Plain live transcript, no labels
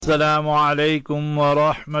السلام عليكم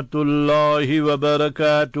ورحمة الله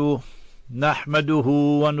وبركاته نحمده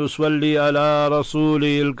ونصلي على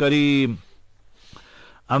رسوله الكريم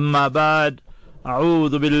أما بعد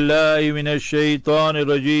أعوذ بالله من الشيطان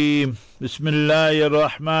الرجيم بسم الله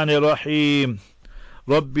الرحمن الرحيم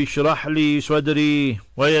رب اشرح لي صدري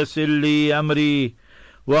ويسر لي أمري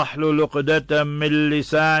واحلل عقدة من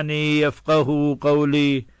لساني يفقه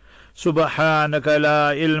قولي سبحانك لا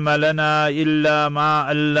علم لنا إلا ما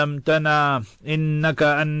علمتنا إنك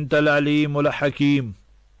أنت العليم الحكيم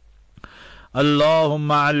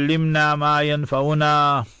اللهم علمنا ما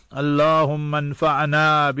ينفعنا اللهم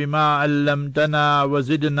انفعنا بما علمتنا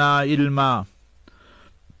وزدنا علما.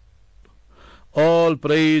 All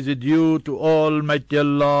praise is due to Almighty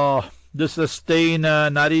Allah, the sustainer,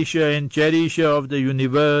 nourisher and cherisher of the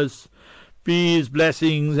universe. Peace,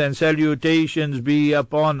 blessings and salutations be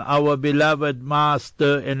upon our beloved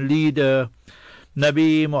master and leader,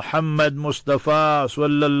 Nabi Muhammad Mustafa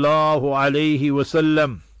sallallahu alayhi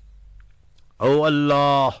wasallam. O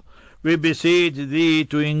Allah, we beseech Thee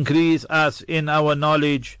to increase us in our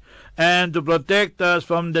knowledge and to protect us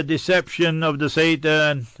from the deception of the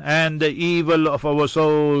Satan and the evil of our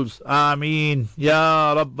souls. Ameen.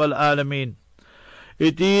 Ya Rabbal Alameen.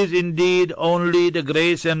 It is indeed only the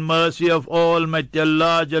grace and mercy of Almighty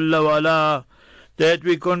Allah Jalla wa Ala that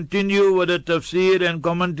we continue with the tafsir and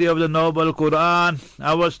commentary of the Noble Quran.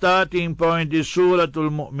 Our starting point is Sura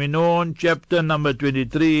Mu'meenun, chapter number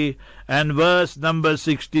 23, and verse number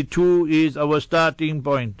 62 is our starting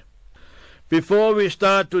point. Before we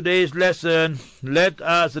start today's lesson, let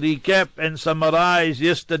us recap and summarize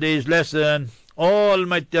yesterday's lesson.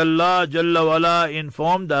 Almighty Allah Jalla wa Ala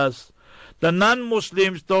informed us the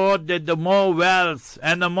non-Muslims thought that the more wealth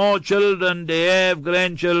and the more children they have,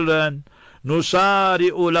 grandchildren,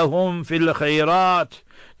 nusari'u lahum fil khairat,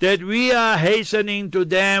 that we are hastening to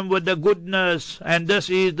them with the goodness, and this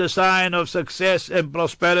is the sign of success and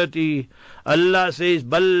prosperity. Allah says,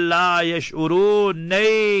 Balla yash'urun,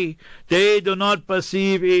 nay, they do not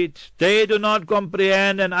perceive it, they do not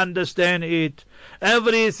comprehend and understand it.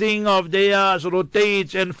 Everything of theirs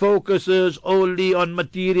rotates and focuses only on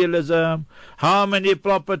materialism. How many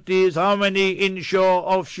properties, how many inshore,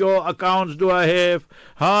 offshore accounts do I have?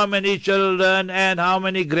 How many children and how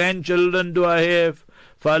many grandchildren do I have?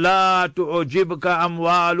 فَلَا تُعْجِبْكَ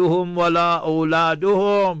أَمْوَالُهُمْ وَلَا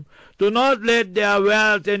أَوْلَادُهُمْ. Do not let their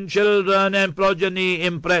wealth and children and progeny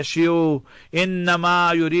impress you.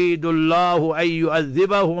 إِنَّمَا يُرِيدُ اللَّهُ أَن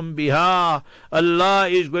يُعَذِّبَهُمْ بِهَا. Allah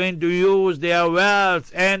is going to use their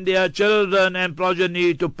wealth and their children and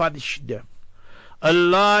progeny to punish them.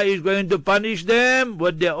 Allah is going to punish them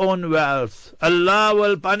with their own wealth. Allah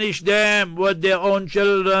will punish them with their own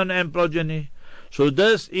children and progeny. So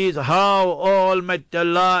this is how Almighty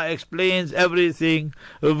Allah explains everything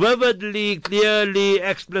vividly, clearly,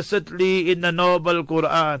 explicitly in the Noble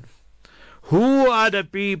Quran. Who are the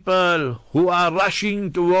people who are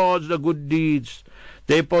rushing towards the good deeds?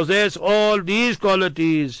 They possess all these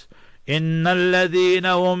qualities. إِنَّ الَّذِينَ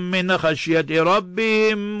هُمْ مِنْ خَشْيَةِ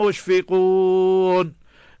رَبِّهِمْ مُشْفِقُونَ.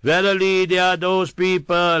 Verily, they are those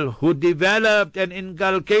people who developed and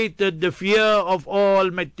inculcated the fear of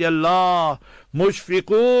Almighty Allah.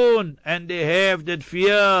 Mushfiqun, and they have that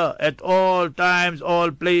fear at all times, all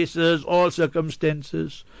places, all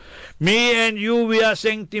circumstances. Me and you, we are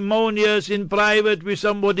sanctimonious in private with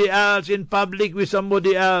somebody else, in public with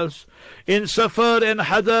somebody else. In Safar and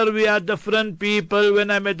Hadar, we are different people. When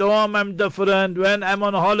I'm at home, I'm different. When I'm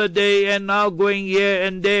on holiday and now going here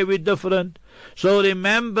and there, we're different. So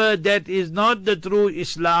remember, that is not the true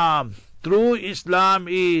Islam. True Islam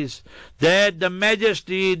is that the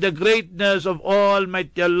majesty, the greatness of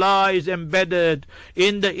Almighty Allah is embedded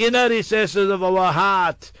in the inner recesses of our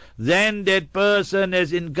heart. Then that person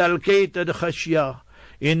has inculcated khashya.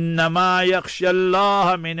 إِنَّمَا يَخْشَى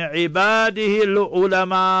اللَّهَ مِنْ عِبَادِهِ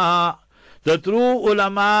الْعُلَمَاءِ. The true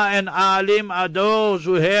ulama and alim are those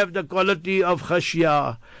who have the quality of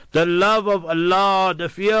khashya, the love of Allah, the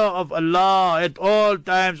fear of Allah at all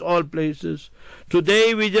times, all places.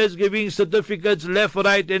 Today we're just giving certificates left,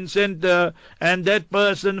 right and center, and that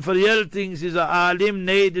person for real thinks is an alim.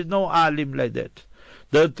 Nay, there's no alim like that.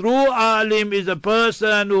 The true alim is a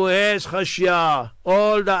person who has khashya.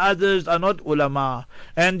 All the others are not ulama.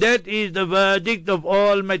 And that is the verdict of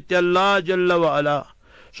Almighty Allah Jalla wa Ala.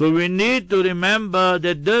 So we need to remember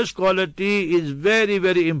that this quality is very,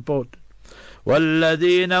 very important.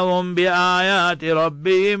 وَالَّذِينَ هُمْ بِآيَاتِ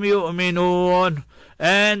رَبِّهِمْ يُؤْمِنُونَ.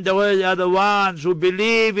 And they are the ones who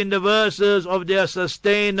believe in the verses of their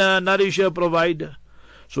sustainer, nourisher, provider.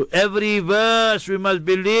 So every verse we must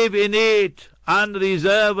believe in it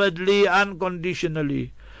unreservedly,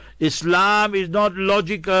 unconditionally. Islam is not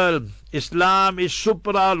logical. Islam is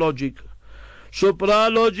supra-logical.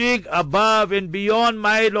 Supra-logic, above and beyond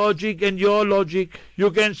my logic and your logic.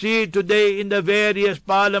 You can see today in the various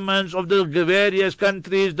parliaments of the various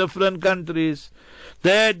countries, different countries,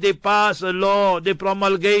 that they pass a law, they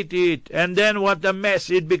promulgate it, and then what a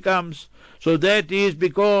mess it becomes. So that is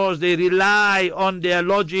because they rely on their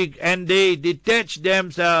logic and they detach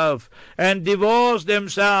themselves and divorce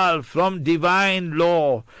themselves from divine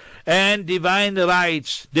law and divine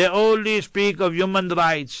rights. They only speak of human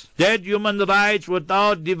rights. That human rights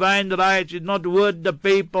without divine rights is not worth the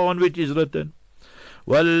paper on which is written.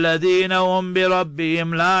 وَالَّذِينَ هُمْ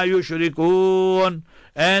بِرَبِّهِمْ لَا يُشْرِكُونَ.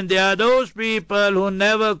 And there are those people who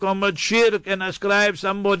never commit shirk and ascribe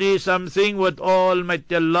somebody something with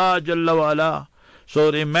Almighty Allah Jalla wa Ala.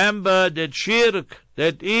 So remember that shirk,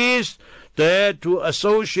 that is that to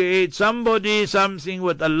associate somebody something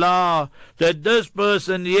with Allah, that this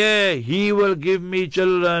person here, he will give me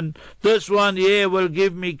children, this one here will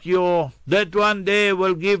give me cure, that one there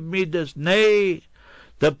will give me this. Nay,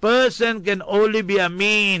 the person can only be a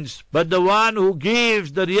means, but the one who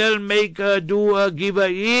gives, the real maker, doer, giver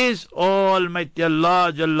is Almighty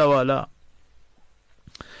Allah Jalla wa Ala.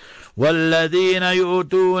 وَالَّذِينَ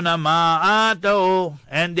يُؤْتُونَ مَا آتَوْا.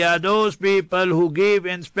 And there are those people who give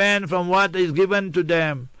and spend from what is given to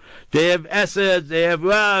them. They have assets, they have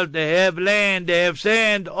wealth, they have land, they have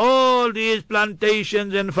sand, all these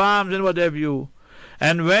plantations and farms and what have you.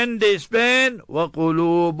 And when they spend,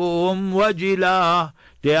 وَقُلُوبُهُمْ وَجِلَةٌ.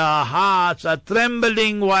 Their hearts are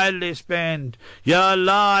trembling while they spend. Ya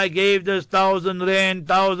Allah, I gave this 1,000 rand,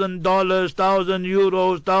 $1,000, 1,000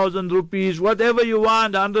 euros, 1,000 rupees, whatever you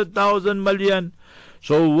want, 100,000 million.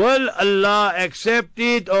 So will Allah accept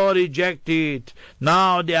it or reject it?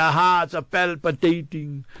 Now their hearts are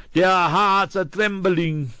palpitating, their hearts are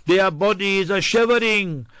trembling, their bodies are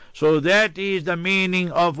shivering. So that is the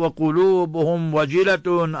meaning of وَقُلُوبُهُمْ وَجِلَةٌ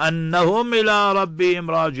أَنَّهُمْ إِلَىٰ رَبِّهِمْ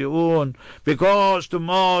رَاجِعُونَ. Because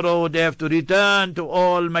tomorrow they have to return to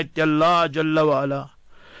Almighty Allah Jalla wa Ala.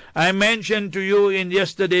 I mentioned to you in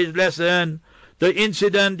yesterday's lesson, the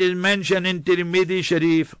incident is mentioned in Tirmidhi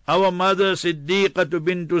Sharif. Our mother Siddiqatu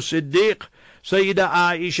bintu Siddiq, Sayyida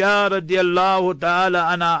Aisha radiallahu ta'ala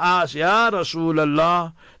anha asked, Ya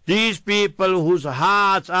Rasulallah, these people whose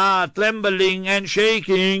hearts are trembling and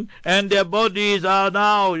shaking and their bodies are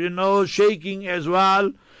now, shaking as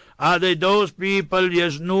well, are they those people,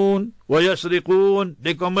 yasnoon wa yasriqoon,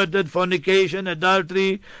 they committed fornication,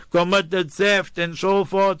 adultery, committed theft and so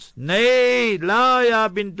forth? Nay, la ya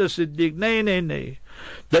bint Siddiq, nay.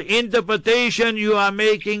 The interpretation you are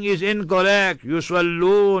making is incorrect.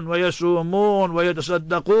 Yuswalloon wa yasumoon wa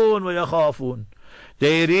yatasaddaqoon wa yakhafun.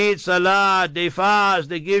 They read salah, they fast,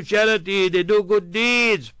 they give charity, they do good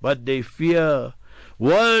deeds, but they fear.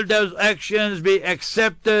 Will those actions be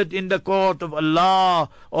accepted in the court of Allah,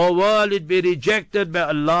 or will it be rejected by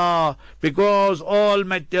Allah? Because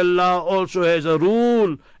Almighty Allah also has a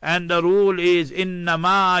rule, and the rule is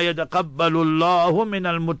إِنَّمَا يَتَقَبَّلُ اللَّهُ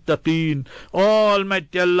مِنَ الْمُتَّقِينَ.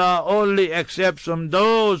 Almighty Allah only accepts from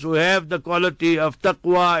those who have the quality of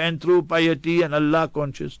taqwa and true piety and Allah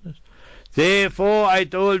consciousness. Therefore, I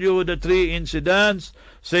told you the three incidents.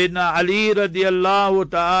 Sayyidina Ali radiallahu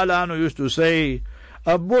ta'ala anhu used to say,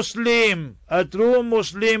 a Muslim, a true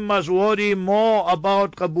Muslim must worry more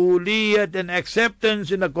about qabuliyat and acceptance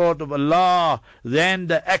in the court of Allah than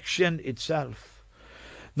the action itself.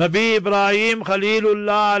 Nabi Ibrahim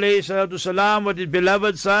Khalilullah alayhi salatu salam with his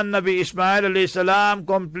beloved son Nabi Ismail alayhi salam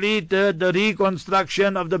completed the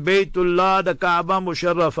reconstruction of the Baytullah, the Kaaba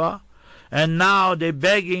Musharrafah. And now they're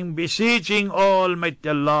begging, beseeching Almighty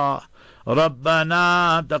Allah,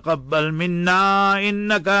 Rabbana taqabbal minna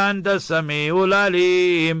innaka anta sami'ul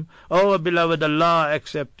alim. Oh beloved Allah,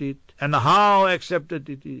 accept it. And how accepted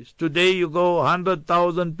it is. Today you go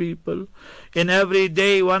 100,000 people. In every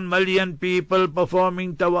day 1 million people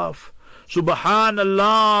performing tawaf.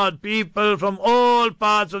 Subhanallah, people from all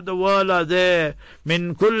parts of the world are there.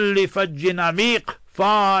 Min kulli fajjin amiq,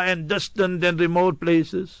 far and distant and remote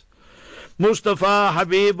places. Mustafa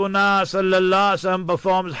Habibuna sallallahu alaihi wasallam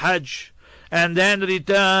performs Hajj and then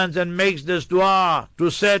returns and makes this dua to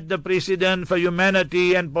set the precedent for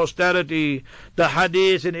humanity and posterity. The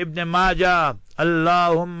hadith in Ibn Majah,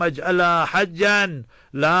 Allahumma ij'ala hajjan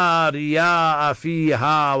la riya'a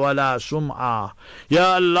fiha wa la sum'a.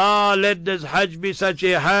 Ya Allah, let this Hajj be such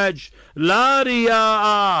a Hajj, la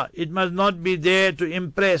riya'a, it must not be there to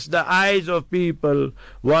impress the eyes of people,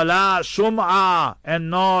 wa la sum'a, and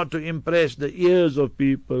not to impress the ears of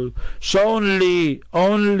people. So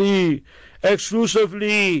only,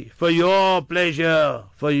 exclusively for your pleasure,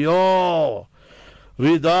 for your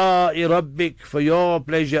Rida'i Rabbik, for your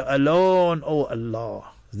pleasure alone, O Allah.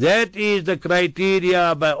 That is the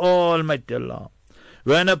criteria by Almighty Allah.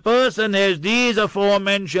 When a person has these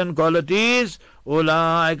aforementioned qualities,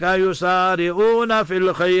 Ulaika yusari'una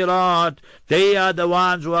fil khairat, they are the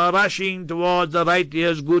ones who are rushing towards the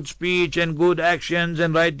righteous good speech and good actions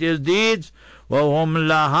and righteous deeds. وَهُمْ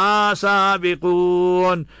لَهَا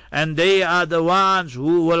سَابِقُونَ, and they are the ones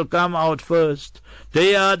who will come out first.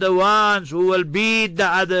 They are the ones who will beat the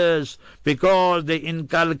others, because they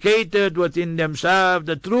inculcated within themselves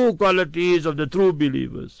the true qualities of the true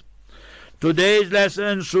believers. Today's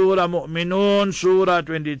lesson, Sura Mu'meenun, Surah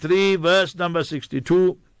 23, verse number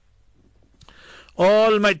 62.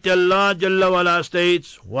 Almighty Allah Jalla wala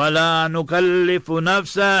states, وَلَا نُكَلِّفُ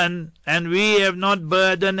نَفْسًا, and we have not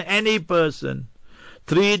burdened any person.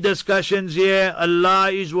 Three discussions here.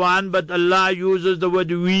 Allah is one, but Allah uses the word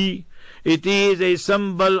we. It is a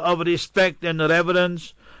symbol of respect and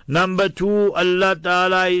reverence. Number two, Allah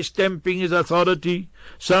Ta'ala is stamping His authority.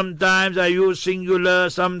 Sometimes I use singular,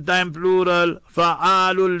 sometimes plural.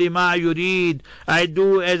 Fa'alul lima yurid. I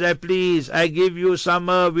do as I please. I give you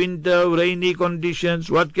summer, winter, rainy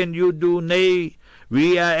conditions. What can you do? Nay.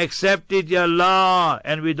 We are accepted, Ya Allah,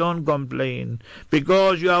 and we don't complain.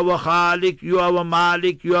 Because you are our Khalik, you are our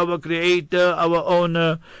Malik, you are our Creator, our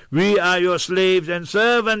Owner. We are your slaves and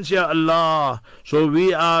servants, Ya Allah. So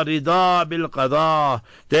we are Rida bil Qada,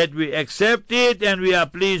 that we accept it and we are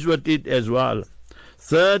pleased with it as well.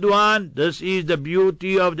 Third one, this is the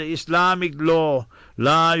beauty of the Islamic law.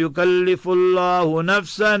 La yukallifullahu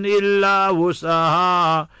nafsan illa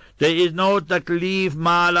wusaha. There is no taklif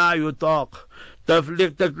ma la yutaq.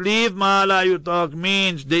 Taklif ma la yutaq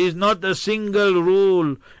means there is not a single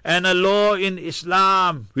rule and a law in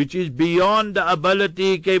Islam which is beyond the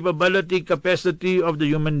ability, capability, capacity of the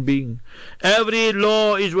human being. Every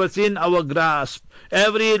law is within our grasp.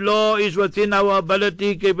 Every law is within our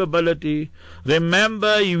ability, capability.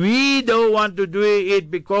 Remember, we don't want to do it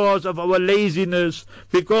because of our laziness,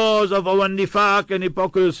 because of our nifaq and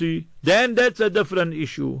hypocrisy. Then that's a different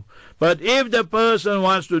issue. But if the person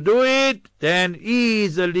wants to do it, then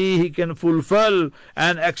easily he can fulfill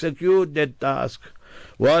and execute that task.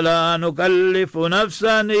 وَلَا نُكَلِّفُ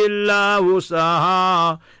نَفْسًا إِلَّا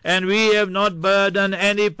وُسْعَهَا, and we have not burdened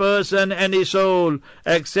any person, any soul,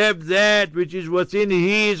 except that which is within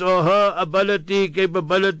his or her ability,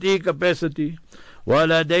 capability, capacity.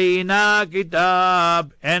 وَلَدَيْنَا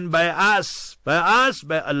كِتَابٌ, and by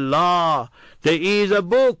Allah, there is a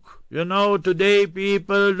book. You know, today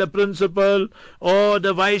people, the principal or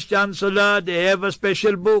the vice chancellor, they have a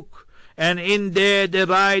special book. And in there they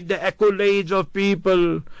write the accolades of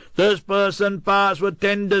people. This person passed with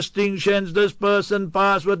 10 distinctions. This person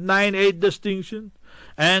passed with 9, 8 distinctions.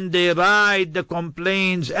 And they write the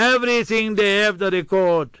complaints. Everything they have the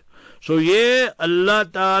record. So yeah, Allah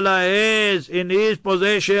Ta'ala has in His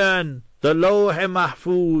possession the Lawh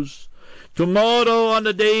Mahfuz. Tomorrow on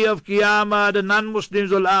the day of Qiyamah, the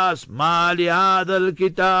non-Muslims will ask, Ma li hadha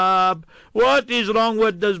al-kitab? What is wrong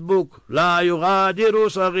with this book? La yughadiru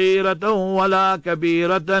saghiratan wa la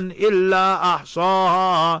kabiratan illa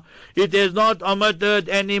ahsaha. It has not omitted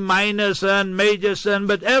any minor sin, major sin,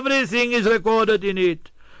 but everything is recorded in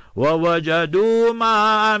it. وَوَجَدُوا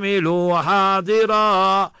مَا عَمِلُوا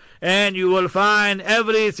حَاضِرًا, and you will find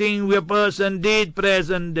everything a person did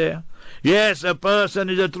present there. Yes, a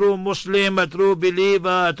person is a true Muslim, a true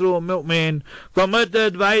believer, a true mu'min,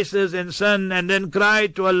 committed vices and sin, and then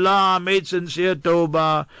cried to Allah, made sincere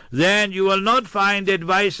tawbah. Then you will not find that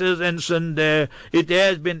vices and sin there. It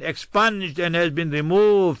has been expunged and has been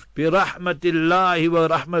removed. Bi-rahmatillahi wa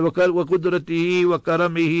qudratihi wa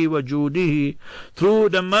karamihi wa judihi. Through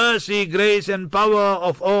the mercy, grace and power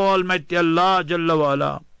of Almighty Allah Jalla wa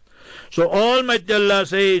ala. So Almighty Allah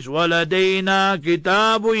says, وَلَدَيْنَا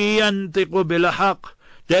كِتَابٌ يَنْطِقُ بِالْحَقِّ.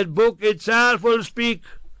 That book itself will speak.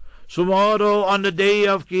 Tomorrow on the day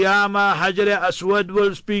of Qiyamah, Hajar Aswad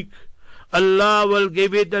will speak. Allah will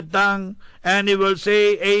give it a tongue and He will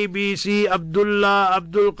say, ABC, Abdullah,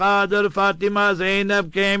 Abdul Qadir, Fatima,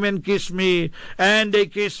 Zainab came and kissed me. And they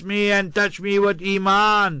kissed me and touched me with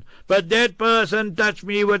Iman. But that person touched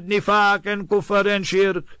me with Nifaq and Kufr and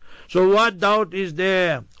Shirk. So what doubt is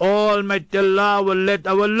there? Almighty Allah will let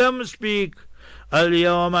our limbs speak.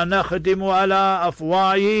 الْيَوْمَ نَخْتِمُ عَلَىٰ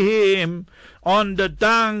أَفْوَاهِهِمْ. On the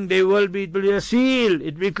tongue they will be a seal,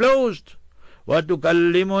 it will be closed.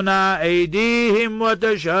 وَتُكَلِّمُنَا أَيْدِيهِمْ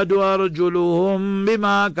وَتَشْهَدُ أَرْجُلُهُمْ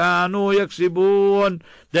بِمَا كَانُوا يَكْسِبُونَ.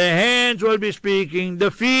 The hands will be speaking,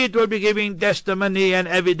 the feet will be giving testimony and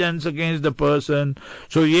evidence against the person.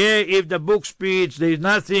 So yeah, if the book speaks, there is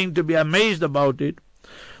nothing to be amazed about it.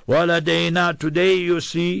 وَلَدَيْنَا, today you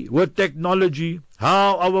see, with technology,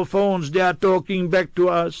 how our phones, they are talking back to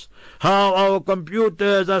us, how our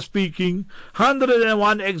computers are speaking.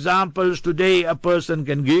 101 examples today a person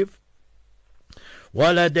can give.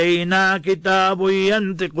 وَلَدَيْنَا كِتَابٌ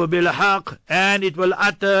يَنْطِقُ بِالْحَقِّ, and it will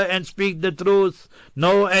utter and speak the truth.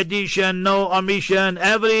 No addition, no omission,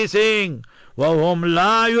 everything. وَهُمْ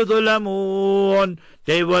لَا يُظْلَمُونَ,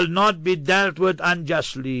 they will not be dealt with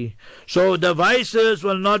unjustly. So the vices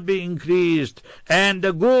will not be increased, and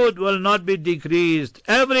the good will not be decreased.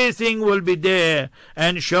 Everything will be there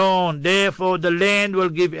and shown. Therefore the land will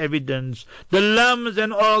give evidence. The limbs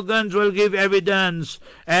and organs will give evidence.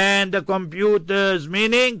 And the computers,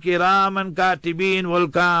 meaning Kiram and Katibin, will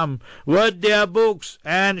come with their books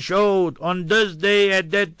and showed, on this day, at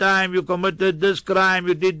that time, you committed this crime,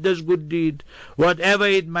 you did this good deed, whatever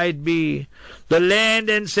it might be. The land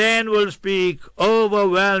and sand will speak,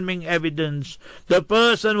 overwhelming evidence. The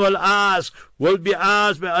person will be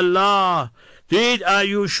asked by Allah, are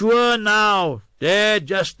you sure now that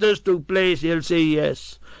justice took place? He'll say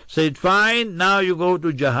yes. Said, fine, now you go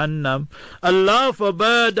to Jahannam. Allah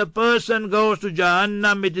forbid the person goes to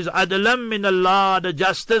Jahannam. It is adlam min Allah, the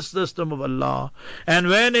justice system of Allah. And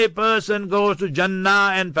when a person goes to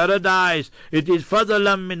Jannah and paradise, it is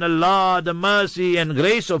fadlam min Allah, the mercy and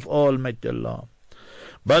grace of Almighty Allah.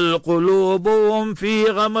 بَلْ قُلُوبُهُمْ فِي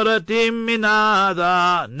غَمْرَةٍ مِّنْ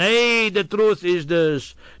هَذَا, nay, the truth is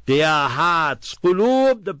this, their hearts.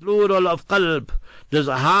 Qulub, the plural of qalb. There's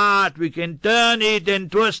a heart, we can turn it and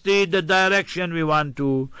twist it the direction we want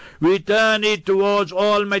to. We turn it towards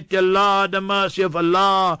Almighty Allah, the mercy of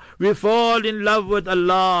Allah. We fall in love with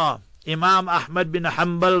Allah. Imam Ahmad bin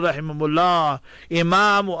Hanbal rahimahullah,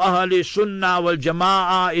 Imam Ahli Sunnah wal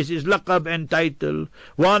Jama'ah is his laqab and title.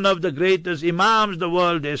 One of the greatest Imams the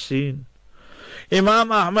world has seen.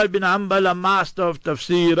 Imam Ahmad bin Hanbal, a master of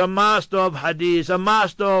tafsir, a master of hadith, a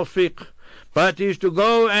master of fiqh. But he used to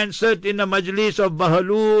go and sit in the majlis of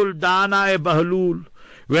Bahlul, Dana-e-Bahlul.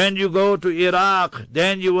 When you go to Iraq,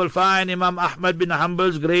 then you will find Imam Ahmad bin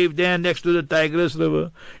Hanbal's grave there next to the Tigris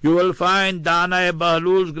River. You will find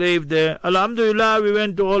Dana-e-Bahlul's grave there. Alhamdulillah, we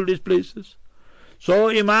went to all these places. So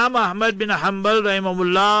Imam Ahmad bin Hanbal,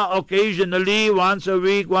 rahimahullah, occasionally, once a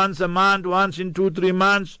week, once a month, once in 2-3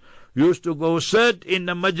 months, used to go sit in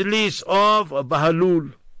the majlis of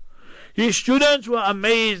Bahlul. His students were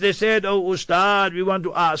amazed. They said, oh Ustad, we want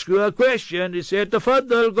to ask you a question. He said,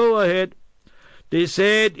 Tafaddal, go ahead. They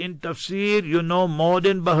said, in tafsir, you know more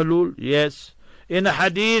than Bahlul. Yes. In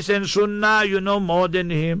hadith and sunnah, you know more than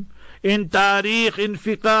him. In tariq, in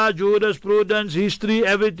fiqh, jurisprudence, history,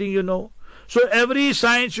 everything you know. So every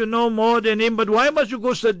science you know more than him. But why must you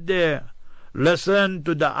go sit there? Listen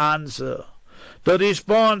to the answer. The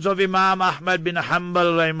response of Imam Ahmad bin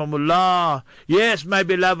Hanbal rahimahullah, yes, my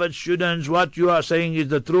beloved students, what you are saying is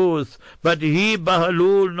the truth, but he,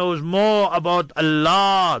 Bahlul, knows more about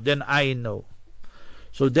Allah than I know.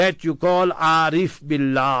 So that you call Arif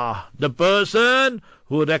Billah, the person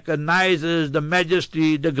who recognizes the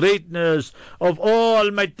majesty, the greatness of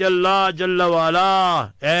Almighty Allah Jalla wa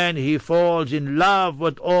Ala, and he falls in love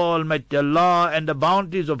with Almighty Allah and the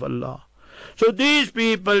bounties of Allah. So these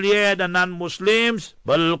people here, the non-Muslims,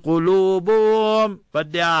 bal qulubum,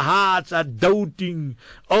 but their hearts are doubting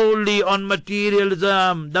only on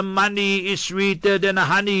materialism. The money is sweeter than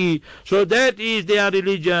honey. So that is their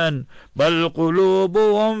religion. Bal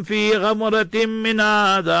qulubum fi ghamratin min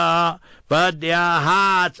hadha. But their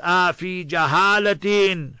hearts are fi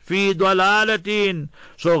jahalatin, fi dalalatin.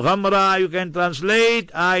 So ghamra you can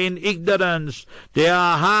translate are in ignorance. Their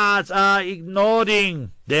hearts are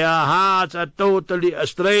ignoring. Their hearts are totally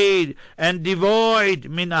astray and devoid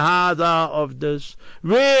min hadha of this.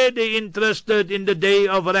 Were they interested in the day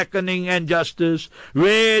of reckoning and justice?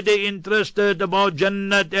 Were they interested about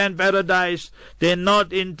Jannat and paradise? They're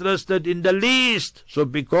not interested in the least. So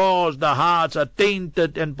because the hearts are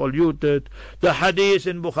tainted and polluted, the hadith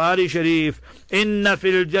in Bukhari Sharif, inna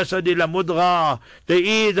fil jasadi la mudgha, there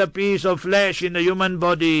is a piece of flesh in the human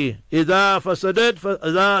body. Idha fasadat,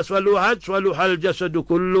 idha swaluhat, swaluhal jasadu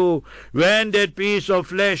kullu. When that piece of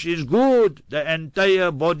flesh is good, the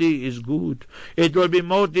entire body is good. It will be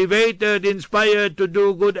motivated, inspired to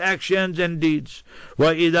do good actions and deeds. Wa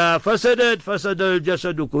idha fasadat, fasadal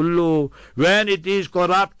jasadu kullu. When it is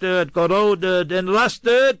corrupted, corroded and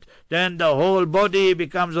rusted, then the whole body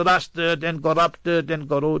becomes rusted and corrupted and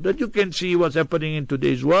corroded. You can see what's happening in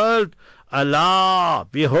today's world. Allah,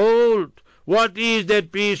 behold, what is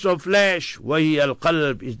that piece of flesh? Wahi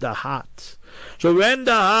al-qalb, is the heart. So when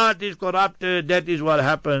the heart is corrupted, that is what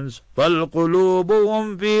happens.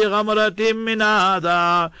 فَالْقُلُوبُهُمْ فِي غَمْرَةٍ مِّنْ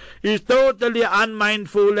هَذَا, is totally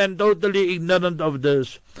unmindful and totally ignorant of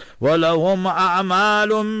this. وَلَهُمْ أَعْمَالٌ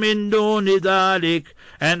مِّن دُونِ ذَلِكَ,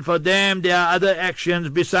 and for them there are other actions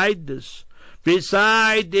beside this.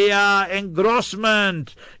 Beside their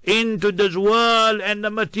engrossment into this world and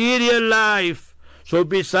the material life. So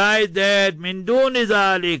beside that, min duni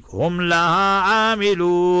dhalik, hum laha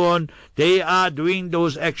amilun, they are doing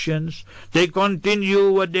those actions. They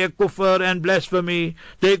continue with their kufr and blasphemy.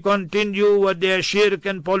 They continue with their shirk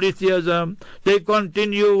and polytheism. They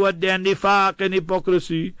continue with their nifaq and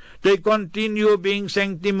hypocrisy. They continue being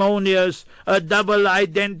sanctimonious, a double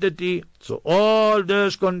identity. So all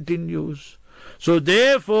this continues. So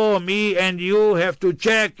therefore, me and you have to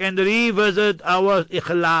check and revisit our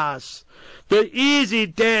ikhlas. The easy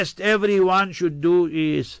test everyone should do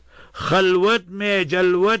is khalwat mein,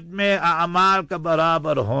 jalwat mein, a'mal ka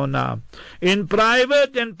barabar hona. In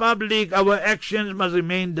private and public, our actions must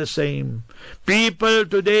remain the same. People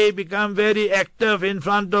today become very active in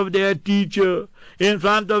front of their teacher, in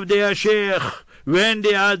front of their sheikh. When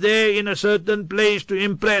they are there in a certain place to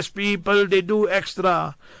impress people, they do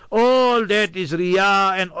extra. All that is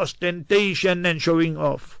riyah and ostentation and showing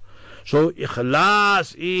off. So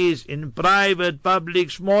ikhlas is in private, public,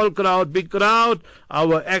 small crowd, big crowd,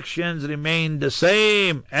 our actions remain the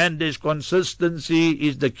same, and this consistency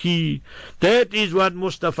is the key. That is what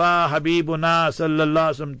Mustafa Habibuna sallallahu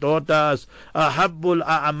alaihi wasallam taught us. Ahabbul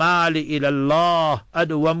a'mali ilallah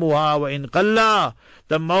adwamuha wa in qalla.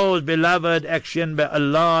 The most beloved action by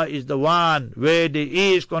Allah is the one where there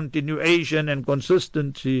is continuation and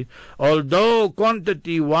consistency. Although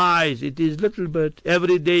quantity-wise it is little bit.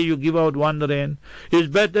 Every day you give out 1 rand. It's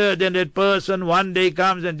better than that person one day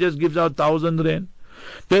comes and just gives out 1,000 rand.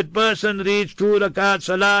 That person reads 2 rakat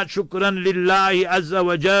salat shukran lillahi azza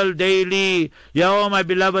wa jal daily. Ya my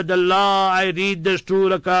beloved Allah, I read this 2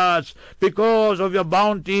 rakats because of your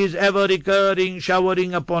bounties ever recurring,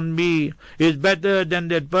 showering upon me. Is better than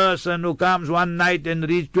that person who comes one night and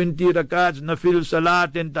reads 20 rakats, nafil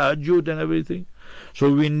salat and tahajjud and everything. So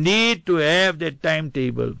we need to have that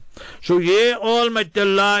timetable. So here Almighty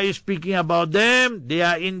Allah is speaking about them. They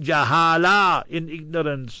are in jahala, in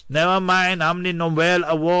ignorance. Never mind how many Nobel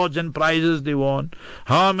awards and prizes they won,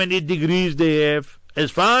 how many degrees they have. As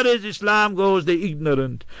far as Islam goes, they're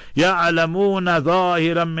ignorant. يَعْلَمُونَ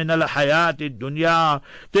ظَاهِرًا مِنَ الْحَيَاةِ الدُّنْيَا.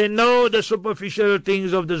 They know the superficial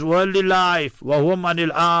things of this worldly life. وَهُمْ عَنِ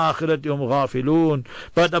الْآخِرَةِ هُمْ غَافِلُونَ.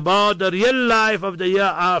 But about the real life of the year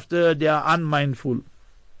after, they are unmindful.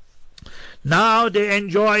 Now they're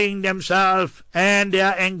enjoying themselves and they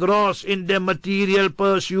are engrossed in their material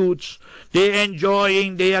pursuits. They're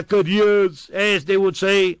enjoying their careers, as they would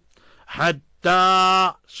say.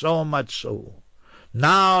 Hatta, so much so.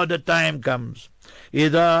 Now the time comes.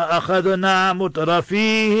 إِذَا أَخَذْنَا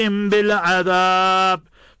مُتْرَفِيهِمْ بِالْعَذَابِ.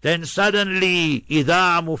 Then suddenly,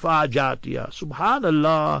 إِذَا مُفَاجَاتِيَا.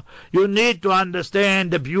 Subhanallah, you need to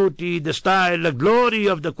understand the beauty, the style, the glory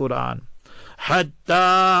of the Quran.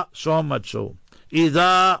 Hatta, so much so.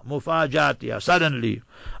 إِذَا مُفَاجَاتِيَا. Suddenly,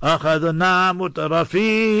 أَخَذْنَا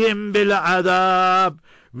مُتْرَفِيهِمْ بِالْعَذَابِ.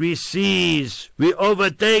 We seize, we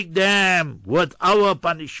overtake them with our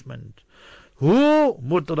punishment. Who?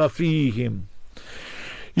 Mutrafihim.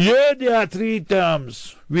 Here there are 3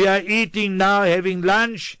 terms. We are eating now, having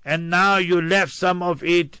lunch, and now you left some of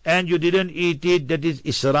it and you didn't eat it. That is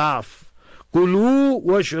israf. Kulu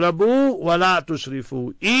washrabu wala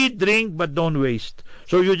tusrifu. Eat, drink, but don't waste.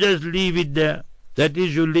 So you just leave it there. That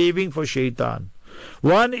is you leaving for shaitan.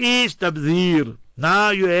 One is tabdhir. Now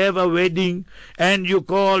you have a wedding and you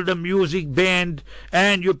call the music band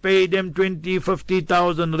and you pay them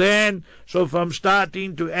 20,000-50,000 rand. So from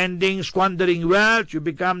starting to ending, squandering wealth, you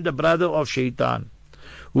become the brother of shaitan.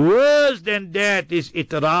 Worse than that is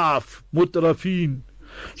itraf, mutrafin.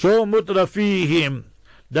 So mutrafihim,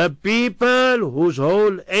 the people whose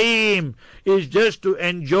whole aim is just to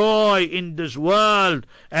enjoy in this world,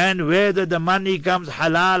 and whether the money comes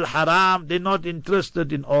halal, haram, they're not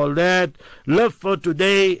interested in all that. Live for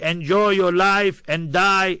today, enjoy your life, and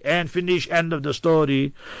die, and finish, end of the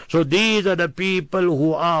story. So these are the people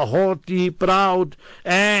who are haughty, proud,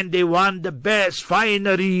 and they want the best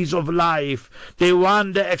fineries of life. They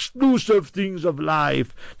want the exclusive things of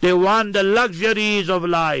life. They want the luxuries of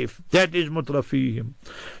life. That is mutrafihim.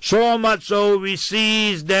 So much so we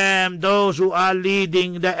seize them, those who are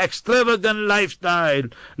leading the extravagant lifestyle,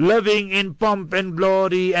 living in pomp and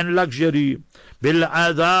glory and luxury. Bil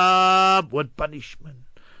adhab, with punishment.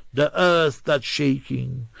 the earth starts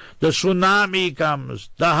shaking. The tsunami comes.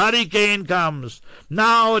 The hurricane comes.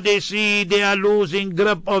 Now they see they are losing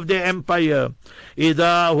grip of their empire.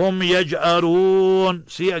 إِذَا هُمْ يَجْأَرُونَ.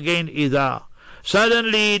 See again, إِذَا.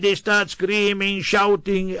 Suddenly they start screaming,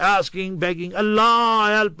 shouting, asking, begging, Allah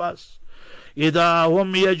help us. إِذَا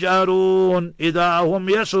هُمْ يَجْأَرُونَ إِذَا هُمْ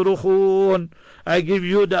يَصْرُخُونَ. I give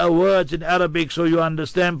you the words in Arabic so you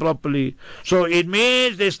understand properly. So it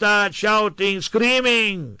means they start shouting,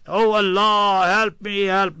 screaming, Oh Allah, help me,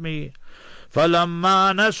 help me.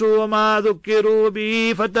 فَلَمَّا نَسُوا مَا ذُكِّرُوا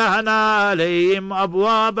بِهِ فَتَحْنَا عَلَيْهِمْ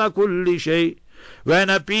أَبْوَابَ كُلِّ شَيْءٍ. When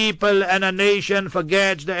a people and a nation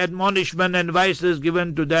forgets the admonishment and advices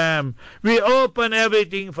given to them, we open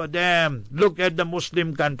everything for them. Look at the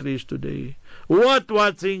Muslim countries today. What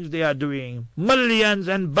things they are doing. Millions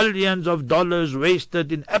and billions of dollars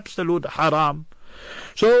wasted in absolute haram.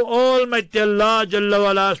 So Almighty Allah Jalla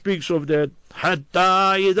wa'ala speaks of that.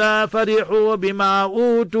 حَتَّى إِذَا فَرِحُوا بِمَا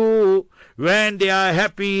أُوتُوا. When they are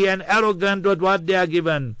happy and arrogant with what they are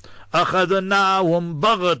given. أَخَذْنَاهُمْ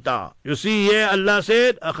بَغْتًا. You see here Allah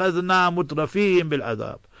said, أَخَذْنَا مُتْرَفِيهِمْ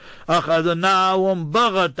بِالْعَذَابِ. أَخَذْنَاهُمْ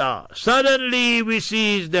بَغْتًا. Suddenly we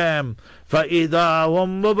seize them. فَإِذَا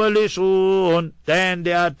هُمْ مُبْلِسُونَ. Then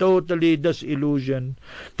they are totally disillusioned.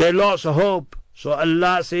 They lost hope. So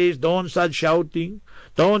Allah says, don't start shouting.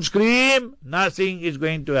 Don't scream. Nothing is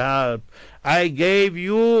going to help. I gave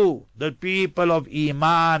you the people of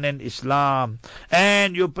Iman and Islam,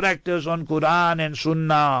 and you practice on Quran and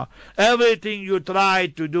Sunnah. Everything you try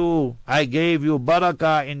to do, I gave you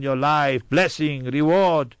barakah in your life, blessing,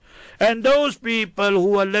 reward. And those people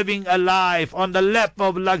who are living a life on the lap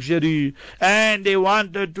of luxury, and they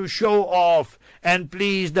wanted to show off and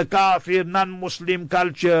please the kafir non-Muslim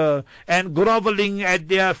culture, and groveling at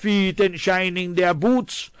their feet and shining their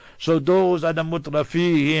boots. So those are the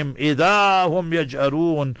mutrafihim. إِذَا هُمْ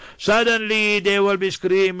يَجْأَرُونَ. Suddenly they will be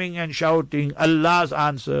screaming and shouting. Allah's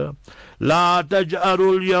answer, لَا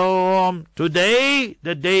تَجْأَرُوا الْيَوْمِ. Today,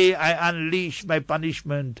 the day I unleash my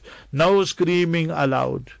punishment, no screaming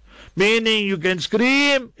allowed. Meaning you can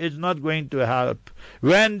scream, it's not going to help.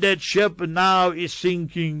 When that ship now is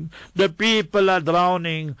sinking, the people are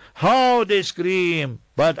drowning, how they scream.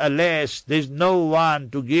 But alas, there's no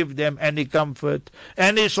one to give them any comfort,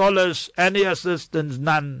 any solace, any assistance,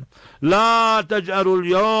 none. لا تجأروا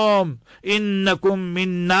اليوم إنكم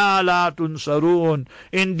منا لا تنصرون.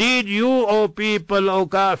 Indeed you, O people, O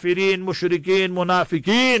kafirin, mushrikeen,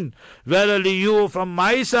 munafiqeen, verily you from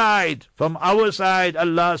my side, from our side,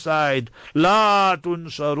 Allah's side, لا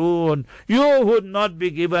تنصرون. You would not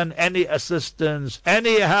be given any assistance,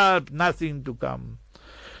 any help, nothing to come.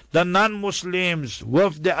 The non-Muslims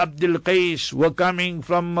with the Abdul Qais were coming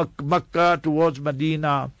from Makkah towards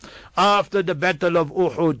Medina after the battle of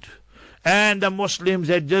Uhud. And the Muslims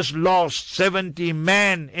had just lost 70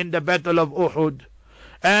 men in the battle of Uhud.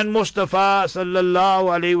 And Mustafa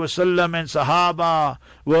sallallahu alayhi wasallam and Sahaba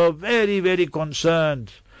were very, very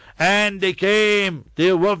concerned. And they came,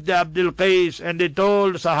 they were with the Abdul Qais, and they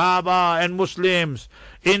told Sahaba and Muslims,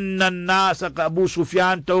 Inna nasa, Abu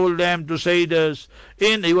Sufyan told them to say this.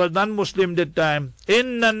 He was non-Muslim that time.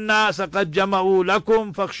 Inna nasa qad jama'u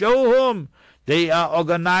lakum fakhshawhum. They are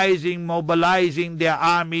organizing, mobilizing their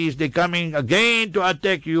armies. They're coming again to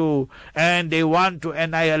attack you, and they want to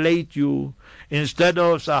annihilate you. Instead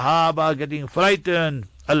of Sahaba getting frightened,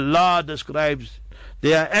 Allah describes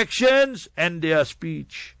their actions and their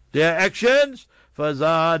speech. Their actions,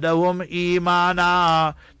 فَزَادَهُمْ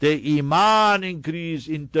إِيمَانًا. Their iman increased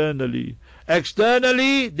internally.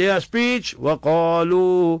 Externally, their speech,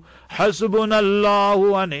 وَقَالُوا حَسْبُنَا اللَّهُ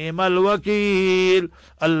وَنِعْمَ الْوَكِيلُ.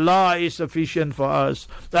 Allah is sufficient for us.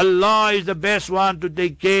 Allah is the best one to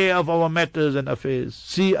take care of our matters and affairs.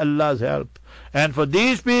 See Allah's help. And for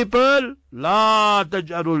these people, La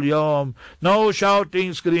taj'arul yawm. No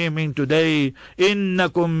shouting, screaming today.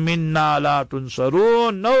 Innakum minna la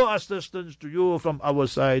tunsarun. No assistance to you from our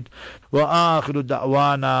side. Wa akhiru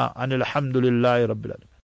da'wana anil hamdulillahi rabbil alamin.